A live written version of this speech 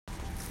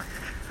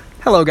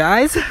Hello,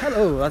 guys.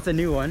 Hello, that's a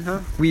new one, huh?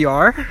 We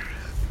are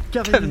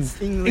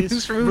Kevin's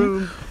English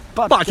Room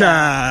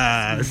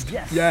Podcast.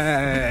 Yes.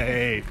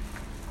 Yay.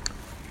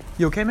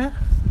 You okay, man?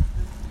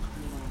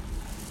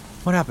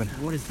 What happened?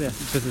 What is this?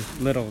 This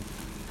is little.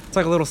 It's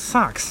like a little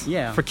socks.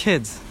 Yeah. For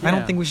kids. I Yeah.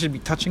 don't think we should be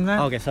touching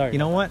that. Okay, sorry. You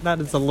know what? That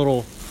is a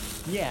little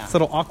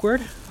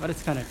awkward. But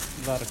it's kind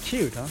of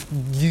cute, huh?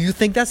 Do you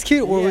think that's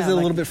cute, or was Yeah, it a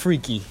like- little bit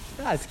freaky?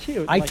 Yeah, it's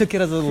cute. I took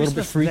it as a little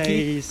bit Christmas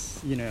freaky. Days,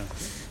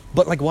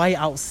 But like, why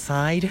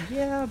outside?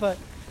 Yeah, but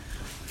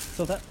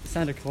so that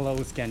Santa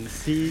Claus can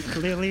see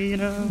clearly,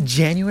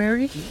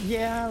 January?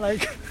 Yeah,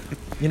 like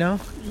Yeah.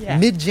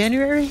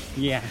 Mid-January?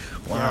 yeah.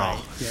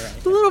 Wow. You're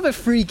It's a little bit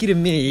freaky to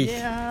me.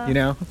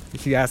 Yeah.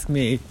 If you ask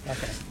me.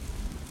 Okay.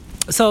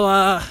 So,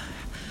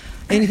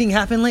 anything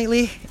happened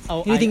lately?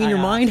 Oh, Anything in your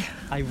mind?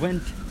 I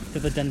went to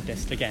the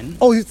dentist again.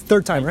 Oh, it's the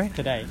third time, right?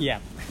 Today. Yeah.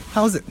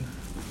 How's it?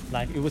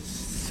 Like it was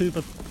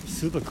super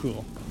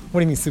cool. What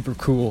do you mean super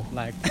cool?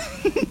 Like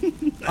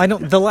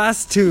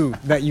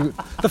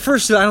The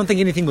first two, I don't think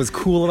anything was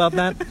cool about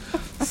that.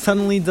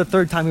 Suddenly, the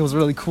third time it was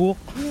really cool.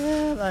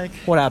 yeah, like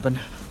What happened?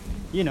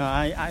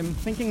 I'm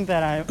thinking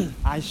that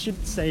I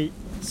should say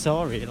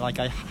sorry. Like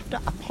I have to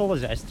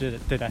apologize to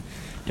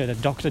the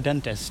doctor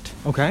dentist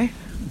Okay.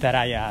 that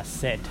I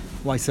said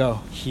Why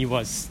so? he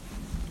was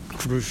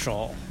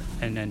crucial,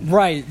 and then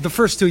Right. The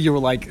first two, you were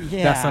like,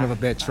 yeah, that son of a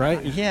bitch, right?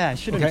 Yeah, I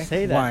shouldn't Okay.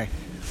 say that. Why?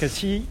 Because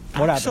he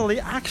What happened?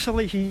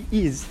 actually he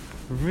is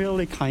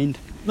really kind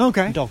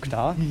Okay.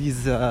 doctor.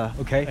 He's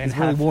okay. And He's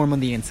really have- warm on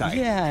the inside.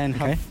 Yeah, and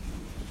Okay. have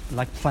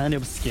like plenty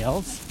of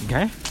skills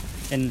Okay.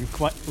 and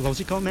quite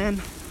logical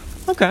man.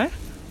 Okay.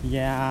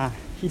 Yeah,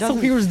 he So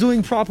doesn't. he was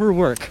doing proper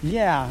work.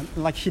 Yeah,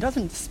 like he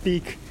doesn't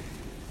speak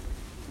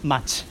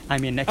much. I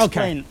mean,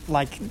 explain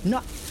like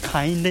not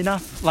kind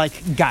enough. Like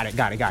Got it.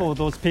 for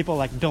those people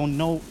like don't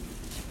know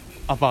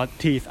about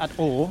teeth at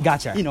all.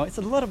 Gotcha. It's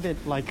a little bit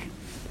like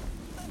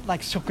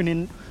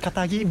shokunin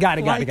katagi. Got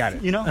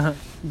it. Uh-huh.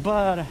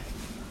 But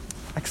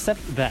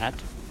except that,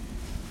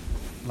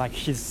 like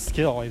his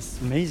skill is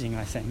amazing.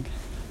 I think.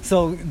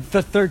 So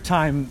the third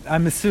time,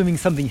 I'm assuming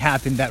something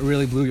happened that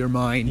really blew your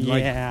mind.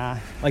 Yeah.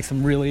 Like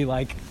some really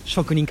like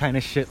shokunin kind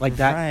of shit like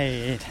that.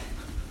 Right.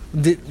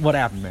 What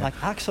happened, man?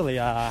 Like actually,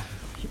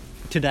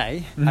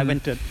 today I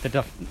went to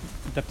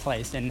the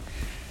place and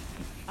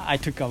I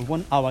took a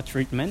 1 hour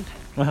treatment.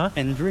 Uh-huh.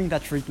 And during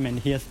that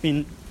treatment, he has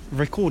been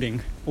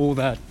recording all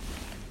that,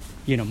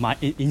 my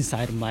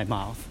inside of my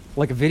mouth,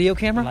 Like a video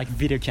camera? like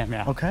video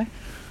camera. Okay.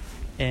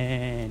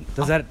 And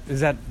Is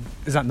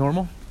that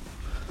normal?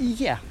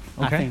 yeah,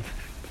 I Okay. think.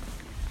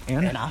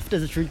 And And after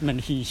the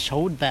treatment, he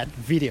showed that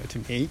video to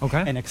me.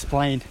 Okay. And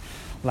explained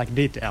like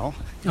detail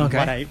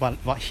Okay.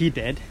 what he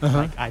did. Uh-huh.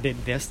 Like I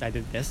did this,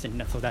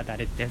 and so that I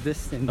did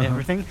this and Uh-huh.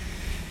 everything.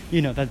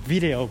 That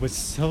video was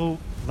so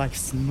like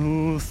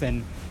smooth,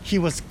 and he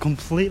was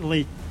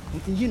completely,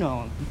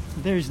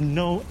 there's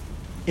no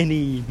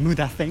any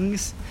muda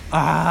things.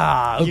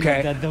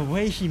 Okay. The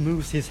way he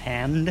moves his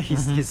hand,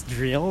 his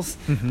drills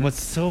was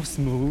so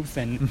smooth,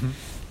 and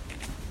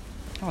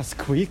it was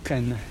quick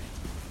and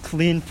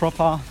clean,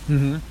 proper.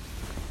 Mm-hmm.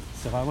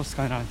 So I was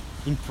kind of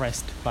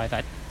impressed by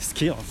that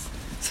skills.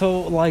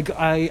 So like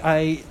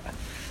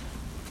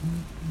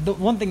the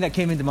one thing that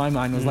came into my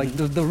mind was like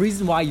the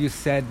reason why you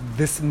said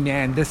this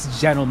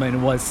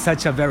gentleman was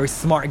such a very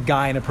smart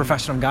guy and a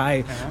professional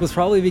guy was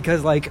probably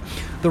because like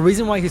the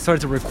reason why he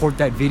started to record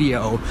that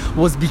video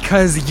was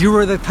because you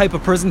were the type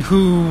of person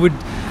who would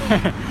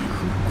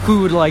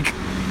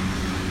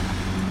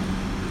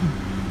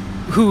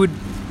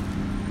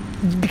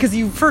because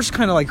you first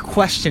kind of like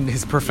questioned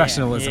his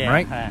professionalism, yeah,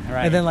 right?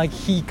 right. And then like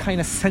he kind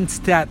of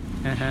sensed that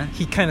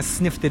he kind of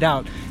sniffed it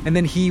out, and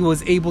then he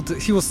was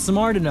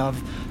smart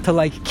enough to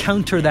like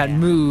counter that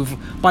move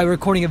by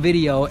recording a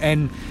video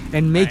and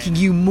making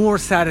you more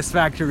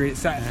satisfied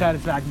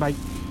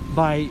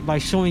by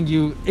showing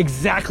you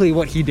exactly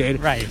what he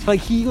did. Right. Like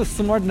he was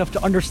smart enough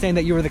to understand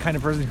that you were the kind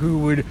of person who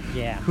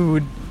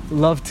would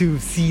love to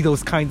see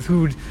those kinds,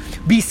 who would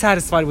be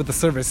satisfied with the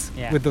service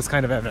with those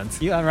kind of evidence.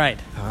 You are right.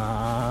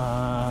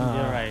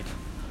 You're right.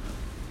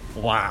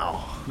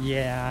 Wow.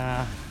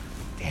 Yeah.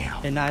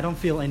 Damn. And I don't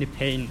feel any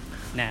pain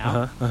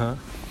now.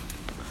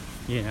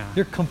 Yeah.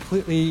 You're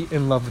completely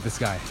in love with this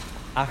guy.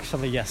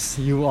 Actually, yes.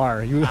 You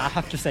are. I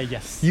have to say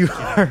yes. You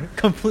are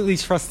completely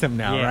trust him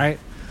now, Yeah. right?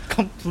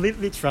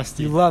 Completely trust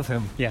You you. love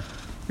him. Yeah.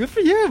 Good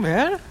for you,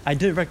 man. I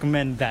do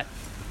recommend that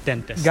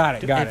dentist.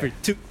 Got it.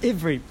 To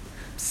every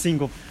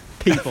single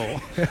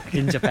people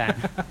in Japan.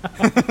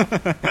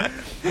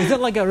 Is it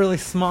like a really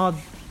small?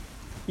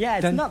 Yeah,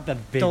 it's not the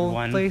big dental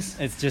one. place?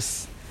 It's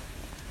just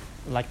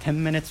like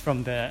 10 minutes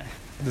from the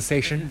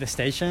station? The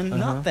station.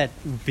 Not that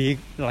big,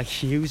 like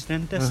huge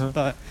dentist,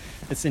 but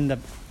it's in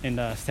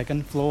the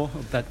second floor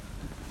of that,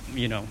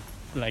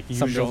 like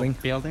Some usual building.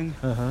 building.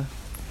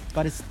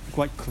 But it's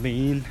quite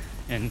clean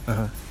and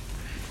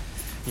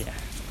yeah.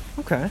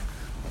 Okay.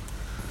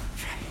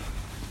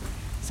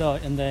 So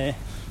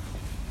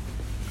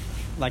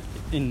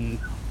in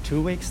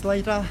 2 weeks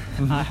later,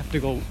 I have to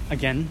go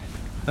again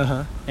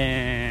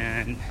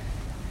and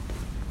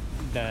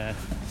the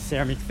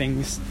ceramic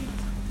things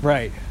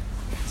Right.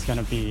 is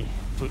gonna be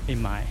put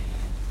in my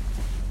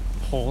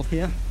hole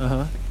here.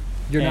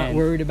 You're not And-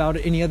 worried about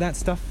any of that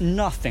stuff?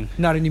 Nothing.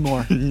 Not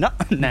anymore.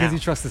 Not now. Because you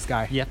trust this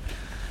guy. Yep.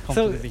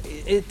 So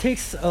Completely. it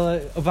takes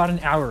about an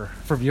hour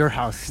from your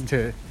house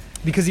to,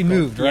 because you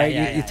moved, Yeah, right?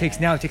 yeah, it yeah, takes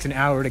yeah. now. It takes an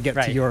hour to get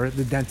to Right.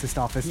 the dentist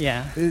office.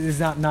 Yeah. Is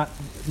that not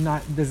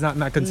does that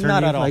not concern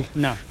Not you? at all. Like,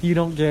 No. you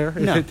don't care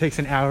No. if it takes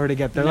an hour to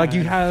get there. No, Like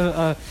you no.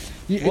 have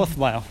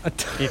Worthwhile.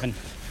 Even.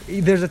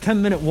 there's a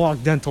 10-minute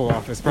walk dental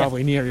office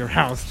probably near your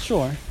house.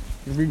 Sure.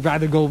 You'd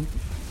rather go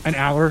an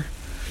hour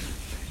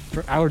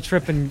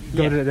trip and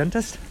go Yeah. to the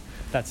dentist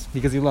That's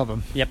because you love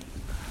him. yep.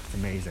 It's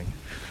amazing.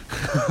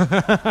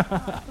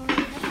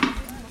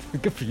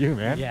 Good for you,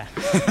 man. Yeah.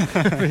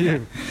 Good for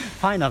you.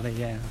 Finally,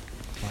 yeah.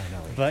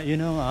 Finally. But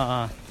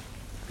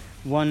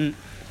one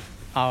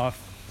our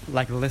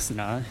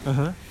listener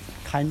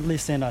kindly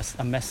sent us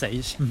a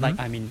message.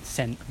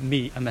 Sent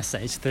me a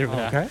message through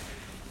Okay.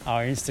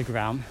 our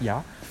Instagram.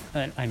 Yeah.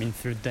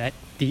 Through the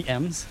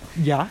DMs,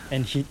 Yeah.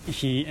 and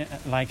he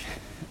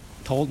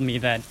told me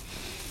that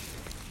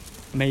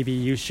maybe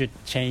you should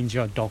change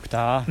your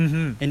doctor.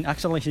 And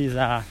actually, he's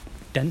a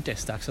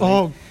dentist. Actually.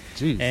 Oh,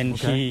 geez. And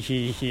okay.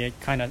 he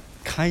kind of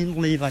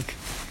kindly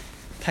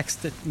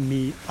texted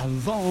me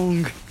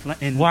along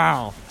and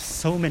Wow.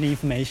 so many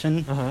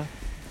information Uh-huh.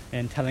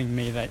 and telling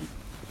me that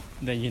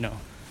the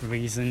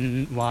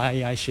reason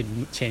why I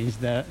should change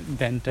the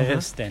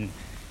dentist and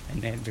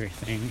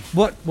everything.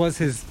 What was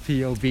his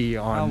POV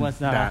on was,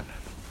 that?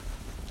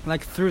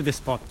 Through this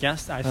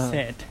podcast, I've Uh-huh.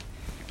 said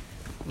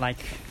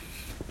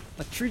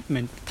the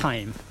treatment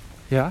time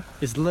Yeah.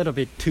 is a little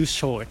bit too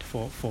short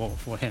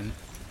for him.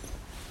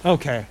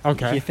 Okay. He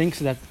Okay. thinks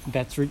that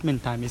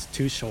treatment time is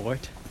too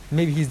short.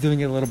 Maybe he's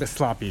doing it a little bit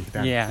sloppy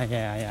then.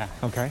 Yeah.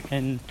 Okay.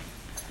 And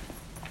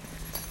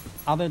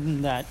other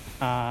than that,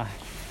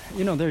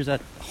 there's a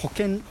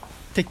hoken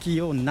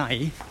tekyo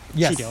nai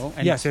Yes. chiryō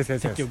and Yes.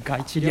 tekyo gai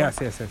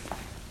chiryō. Yes.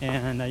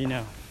 And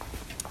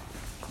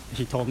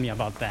he told me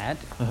about that,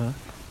 Uh-huh.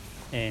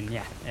 and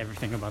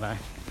everything about that.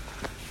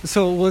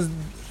 So was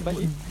But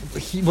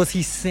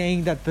he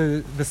saying that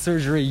the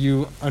surgery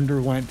you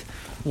underwent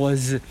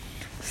was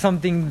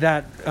something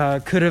that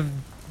could have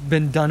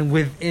been done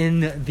within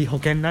the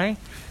Hokennai,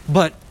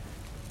 but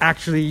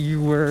actually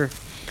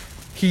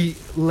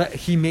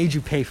he made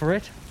you pay for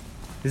it?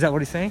 Is that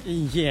what he's saying?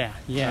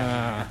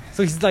 Yeah.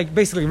 So he's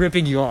basically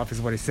ripping you off, is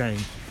what he's saying.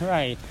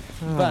 Right.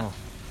 Oh.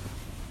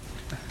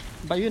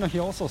 But he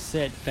also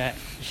said that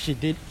he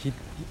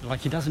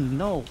doesn't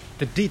know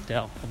the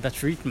detail of the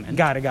treatment.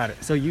 Got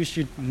it. So you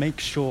should make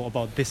sure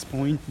about this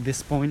point,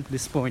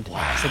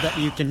 so that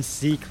you can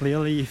see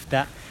clearly if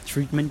that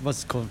treatment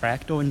was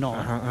correct or not.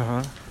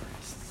 Uh-huh.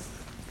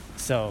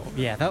 So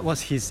that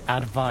was his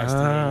advice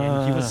to me,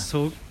 and he was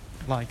so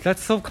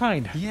That's so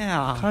kind.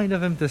 yeah. Kind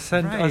of him to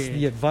send us Right.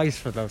 the advice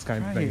for those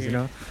kind of things,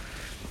 Right.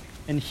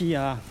 And he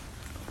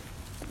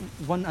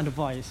one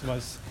advice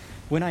was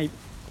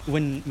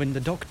when the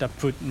doctor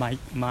put my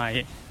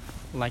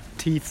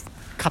teeth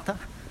cutter,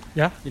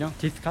 Yeah?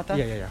 teeth cutter.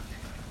 Yeah.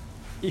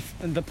 If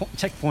the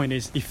checkpoint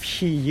is if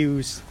he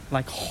used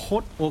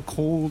hot or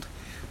cold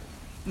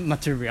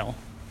material.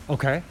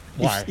 Okay.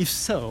 Why? If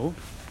so,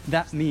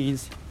 that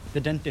means the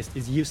dentist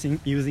is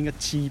using a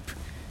cheap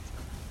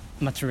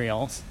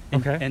materials.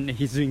 Okay. And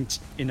he's doing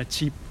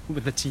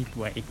with a cheap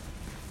way.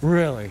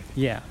 Really?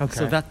 Yeah. Okay.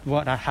 So that's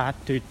what I had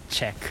to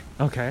check.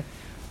 Okay.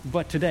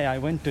 But today I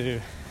went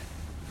to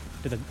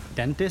the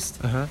dentist,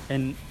 Uh-huh.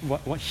 and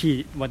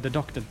what the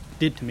doctor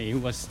did to me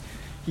was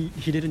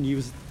he didn't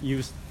use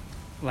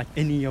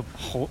any of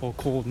hot or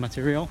cold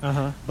material,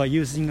 Uh-huh. but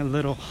using a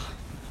little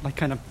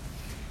kind of,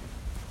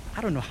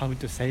 I don't know how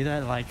to say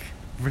that,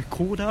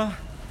 recorder.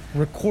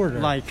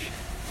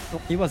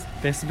 It was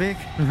this big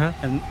Uh-huh.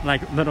 and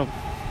little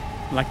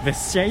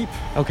this shape,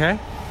 Okay.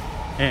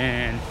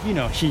 and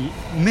he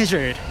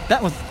measured.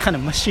 That was kind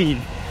of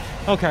machine,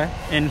 Okay.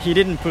 and he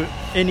didn't put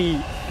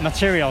any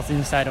materials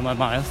inside of my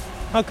mouth.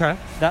 Okay.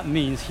 That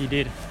means he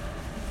did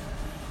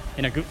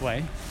in a good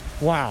way.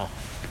 Wow.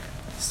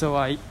 So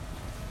I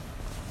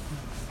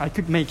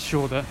could make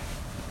sure that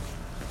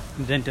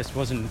the dentist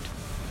wasn't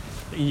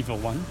the evil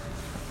one.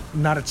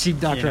 Not a cheap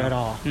doctor at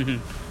all. Mhm.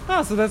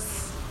 Oh, so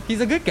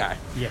he's a good guy.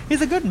 Yeah.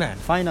 He's a good man.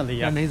 Finally,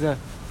 yeah. And he's a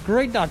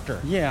great doctor.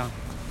 Yeah.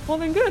 Well,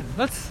 then good.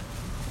 That's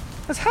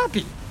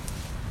happy.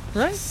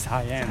 Right? Yes,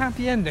 I It's a am.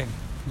 happy ending.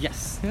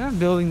 Yes. Yeah,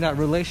 building that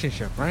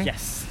relationship, right?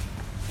 Yes.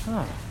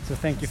 Oh. So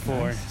thank you That's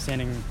for nice.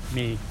 sending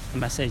me a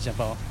message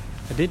about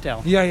the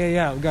detail.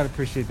 Yeah. We gotta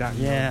appreciate that.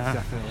 Yeah.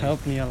 Definitely.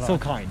 Helped me a lot. So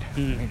kind.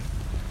 Mm. Right?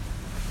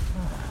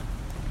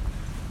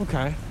 Oh.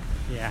 Okay.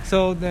 Yeah.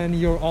 So then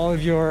all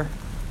of your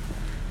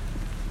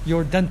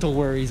dental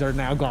worries are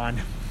now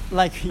gone.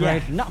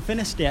 Right. Not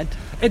finished yet.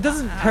 It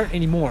doesn't hurt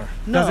anymore,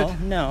 does it?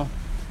 No,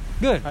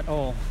 Good. at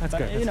all. That's But,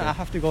 good, that's I good.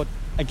 have to go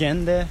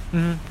again there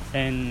Mhm.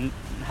 and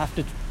have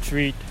to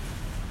treat.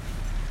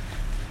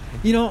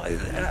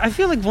 I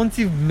feel like once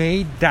you've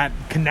made that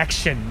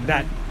connection,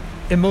 that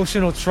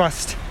emotional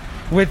trust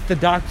with the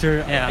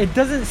doctor, Yeah. it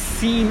doesn't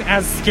seem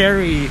as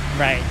scary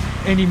Right.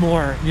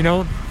 anymore, you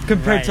know,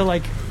 compared to Right.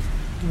 like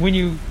when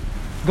you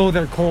go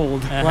there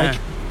cold. Like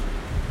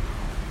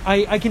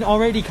I can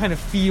already kind of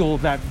feel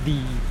that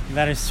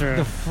That is true.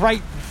 the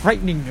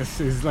frighteningness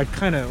is like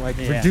kind of like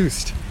Yeah.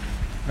 reduced.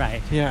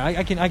 Right. Yeah,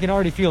 I can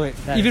already feel it,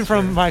 That even is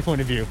from true. my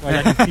point of view. Like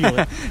I can feel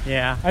it.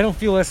 Yeah. I don't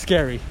feel as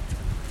scary.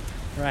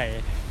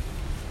 Right.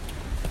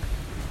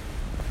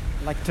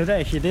 Like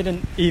today, he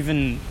didn't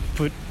even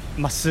put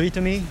masui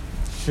to me.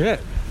 Shit.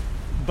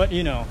 But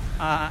you know,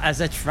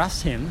 as I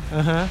trust him,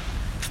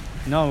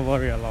 no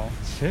worry at all.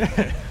 Shit.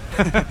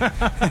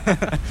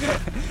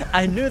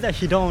 I knew that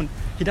he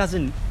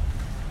doesn't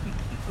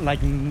like.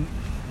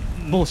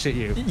 Bullshit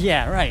you.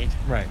 Yeah. Right.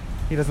 Right.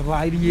 He doesn't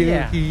lie to you.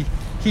 Yeah.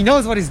 He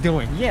knows what he's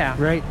doing. Yeah.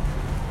 Right.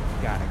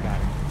 Got it.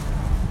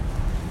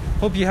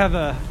 Hope you have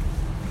a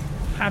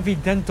happy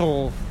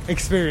dental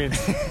experience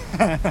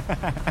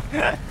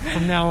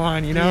from now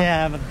on, you know?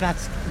 Yeah, but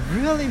that's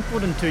really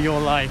important to your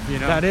life, you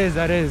know. That is.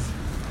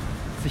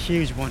 It's a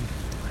huge one.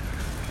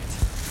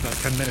 About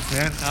 10 minutes,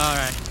 man. All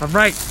right. All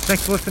right.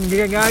 Thanks for listening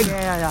again, guys.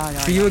 Yeah.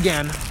 See you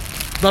again.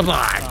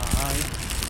 Bye-bye.